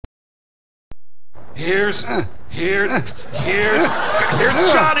Here's Johnny!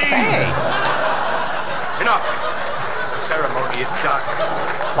 Hey! Enough! Ceremony is done.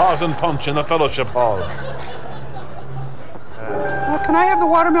 Pause and punch in the fellowship hall. Can I have the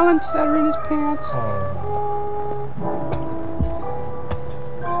watermelons that are in his pants?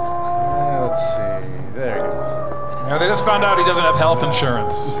 Let's see. There you go. Yeah, they just found out he doesn't have health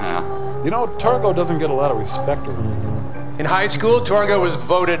insurance. Yeah. You know, Torgo doesn't get a lot of respect around here. In high school, Torgo was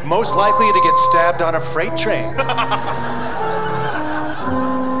voted most likely to get stabbed on a freight train.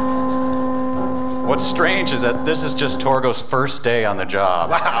 What's strange is that this is just Torgo's first day on the job.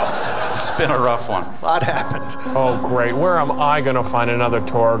 Wow. It's been a rough one. A lot happened. Oh, great. Where am I going to find another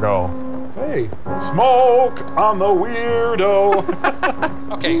Torgo? Hey, smoke on the weirdo.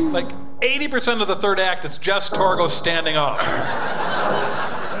 Okay, like 80% of the third act is just Torgo standing up.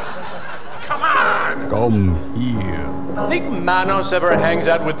 Come on! Come here. Think Manos ever hangs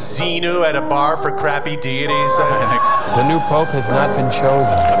out with Xenu at a bar for crappy deities? The new pope has not been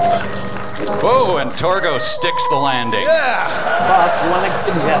chosen. Whoa, and Torgo sticks the landing. Yeah! Boss, you want to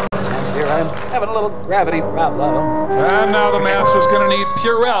give me that? Here, I'm having a little gravity problem. And now the master's gonna need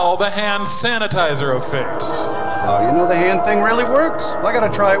Purell, the hand sanitizer of fate. Oh, you know the hand thing really works. I gotta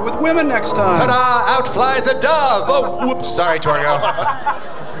try it with women next time. Ta-da! Out flies a dove! Oh, whoops. Sorry, Torgo.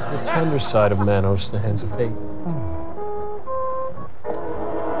 It's the tender side of Manos, the hands of fate.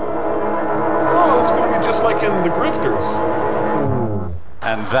 Oh, it's gonna be just like in The Grifters.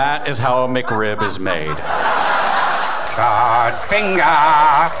 And that is how a McRib is made. God finger.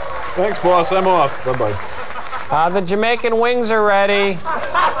 Thanks, boss. I'm off. Bye-bye. The Jamaican wings are ready.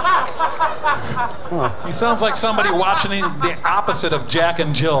 He sounds like somebody watching the opposite of Jack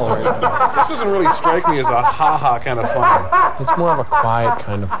and Jill right now. This doesn't really strike me as a ha-ha kind of funny. It's more of a quiet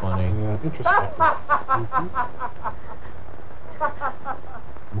kind of funny. Yeah, introspective.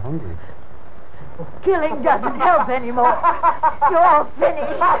 I'm hungry. Killing doesn't help anymore. You're all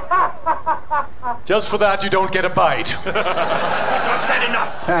finished. Just for that, you don't get a bite. That's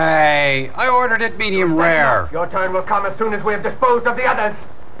enough. Hey, I ordered it medium rare. Your turn will come as soon as we have disposed of the others.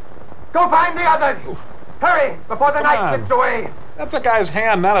 Go find the others. Hurry, before the night slips away. That's a guy's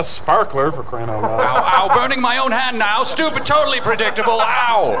hand, not a sparkler, for crying out loud. Ow, ow, burning my own hand now. Stupid, totally predictable.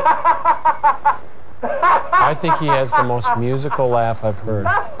 Ow! I think he has the most musical laugh I've heard.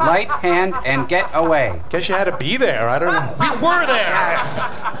 Light hand and get away. Guess you had to be there. I don't know. We were there!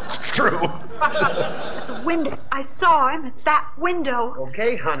 It's true. The window. I saw him at that window.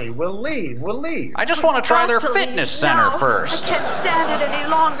 Okay, honey, we'll leave. I just want to try their Actually, fitness center no. first. I can't stand it any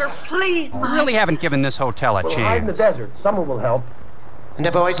longer. Please, We Mike. really haven't given this hotel a We'll hide in the chance. desert. Someone will help. And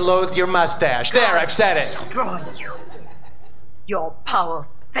I've always loathed your mustache. There, I've said it. Destroy you. Your power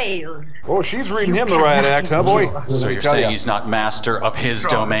failed. Oh, she's reading him the right act, huh, boy? So you're saying he's not master of his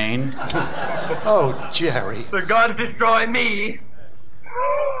domain? Oh, Jerry. The gods destroy me.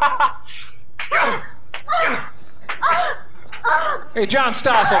 Hey, John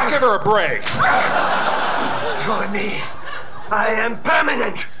Stossel, give her a break. Destroy me. I am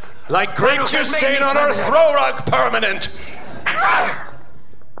permanent. Like grape juice stain on our throw rug, permanent.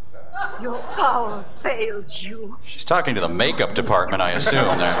 Your power failed you. She's talking to the makeup department, I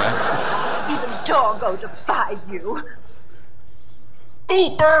assume, there, right? Even Torgo defied you.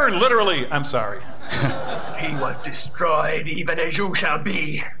 Ooh, burn, literally. I'm sorry. He was destroyed, even as you shall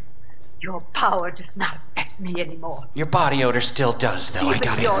be. Your power does not affect me anymore. Your body odor still does, though, I Even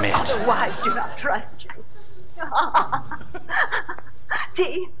gotta your admit. other wives do not trust you.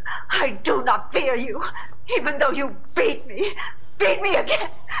 See, I do not fear you, even though you beat me. Beat me again.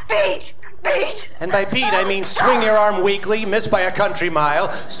 Beat. And by beat, I mean swing your arm weakly, miss by a country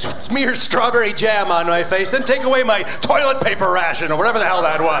mile, smear strawberry jam on my face, and take away my toilet paper ration, or whatever the hell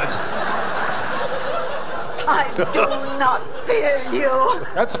that was. I do not fear you.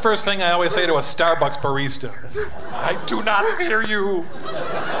 That's the first thing I always say to a Starbucks barista. I do not fear you.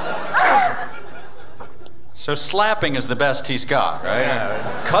 So slapping is the best he's got, right?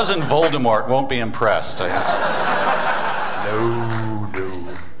 Yeah. Cousin Voldemort won't be impressed. No.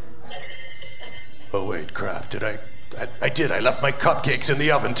 Oh, wait, crap. Did I did. I left my cupcakes in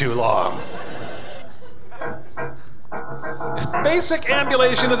the oven too long. Basic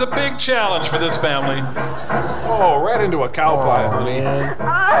ambulation is a big challenge for this family. Oh, right into a cow pie, honey.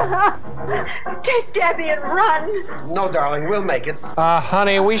 Take Debbie and run. No, darling, we'll make it.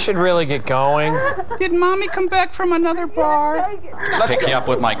 Honey, we should really get going. Did Mommy come back from another bar? Just pick you up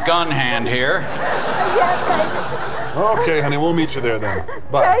with my gun hand here. Okay, honey, we'll meet you there then.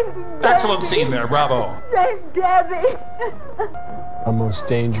 Bye. Excellent scene there, bravo. Save Debbie. A most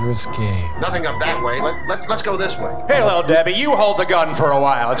dangerous game. Nothing up that way. Let's go this way. Hey, little Debbie, you hold the gun for a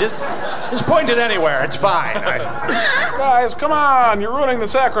while. Just point it anywhere. It's fine. Guys, come on! You're ruining the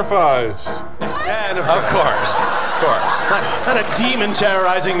sacrifice. And Of course. not a demon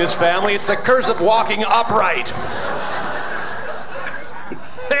terrorizing this family. It's the curse of walking upright.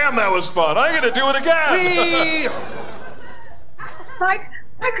 Damn, that was fun. I'm gonna do it again. Whee! Mike,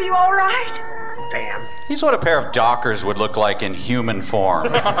 are you all right? Damn. He's what a pair of dockers would look like in human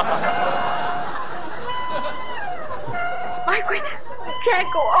form. Mike, we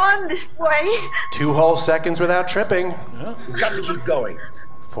can't go on this way. 2 whole seconds without tripping. We've got to keep going.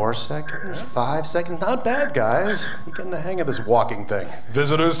 4 seconds, 5 seconds. Not bad, guys. You're getting the hang of this walking thing.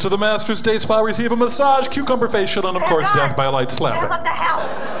 Visitors to the Master's Day Spa receive a massage, cucumber facial, and of course death by light slapping. What the hell?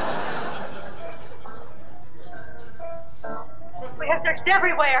 We have searched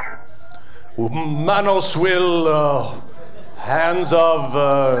everywhere. Manos will, hands of,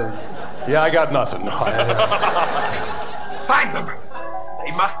 yeah, I got nothing. Find them.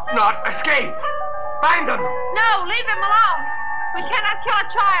 They must not escape. Find them. No, leave him alone. We cannot kill a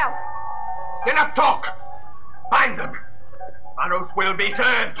child. Enough talk. Find them. Manos will be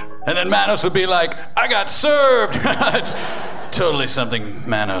served. And then Manos would be like, I got served. It's totally something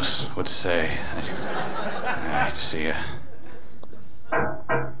Manos would say. I hate to see you.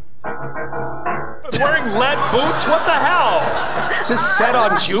 Wearing lead boots? What the hell? Is this set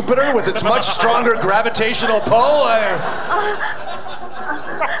on Jupiter with its much stronger gravitational pull?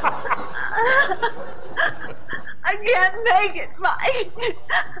 I can't make it, Mike.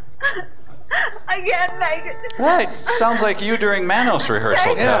 I can't make it. Right, sounds like you during Manos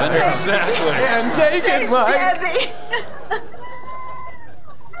rehearsal, Kevin. Exactly. And take it, Mike. Debbie.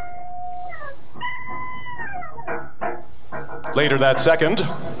 Later that second.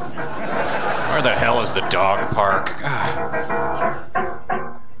 Where the hell is the dog park?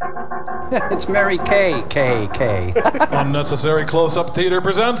 It's Mary Kay, K. Unnecessary Close-Up Theater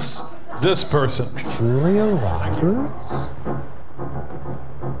presents this person. Julia Roberts?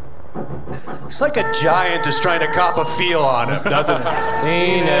 It's like a giant is trying to cop a feel on him, doesn't it?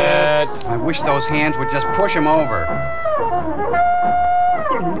 Seen it. I wish those hands would just push him over.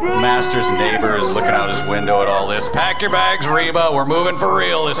 Master's neighbor is looking out his window at all this. Pack your bags, Reba. We're moving for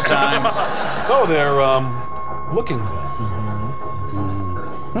real this time. So they're, looking good.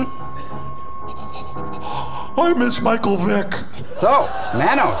 I miss Michael Vick. So,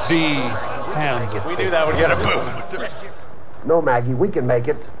 Manos. The hands of We knew that would get a boo. No, Maggie, we can make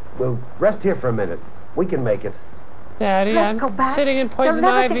it. We'll rest here for a minute. We can make it. Daddy, Let's go I'm back. sitting in poison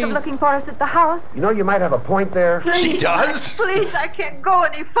They'll never ivy. think of looking for us at the house. You know, you might have a point there. She does? Please, I can't go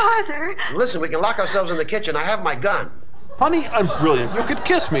any farther. Listen, we can lock ourselves in the kitchen. I have my gun. Honey, I'm brilliant. You could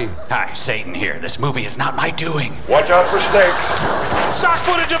kiss me. Hi, Satan here. This movie is not my doing. Watch out for snakes. Stock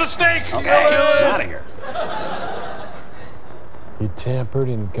footage of a snake. Okay, out of here. You tampered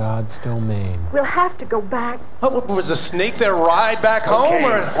in God's domain. We'll have to go back. What, was a snake their ride back home?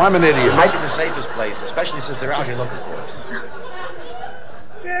 Or? I'm an idiot. It might be the safest place, especially since they're out here looking for us.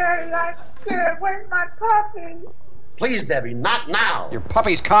 Scared, I'm scared. Where's my puppy? Please, Debbie, not now. Your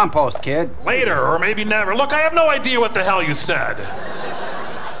puppy's compost, kid. Later, or maybe never. Look, I have no idea what the hell you said.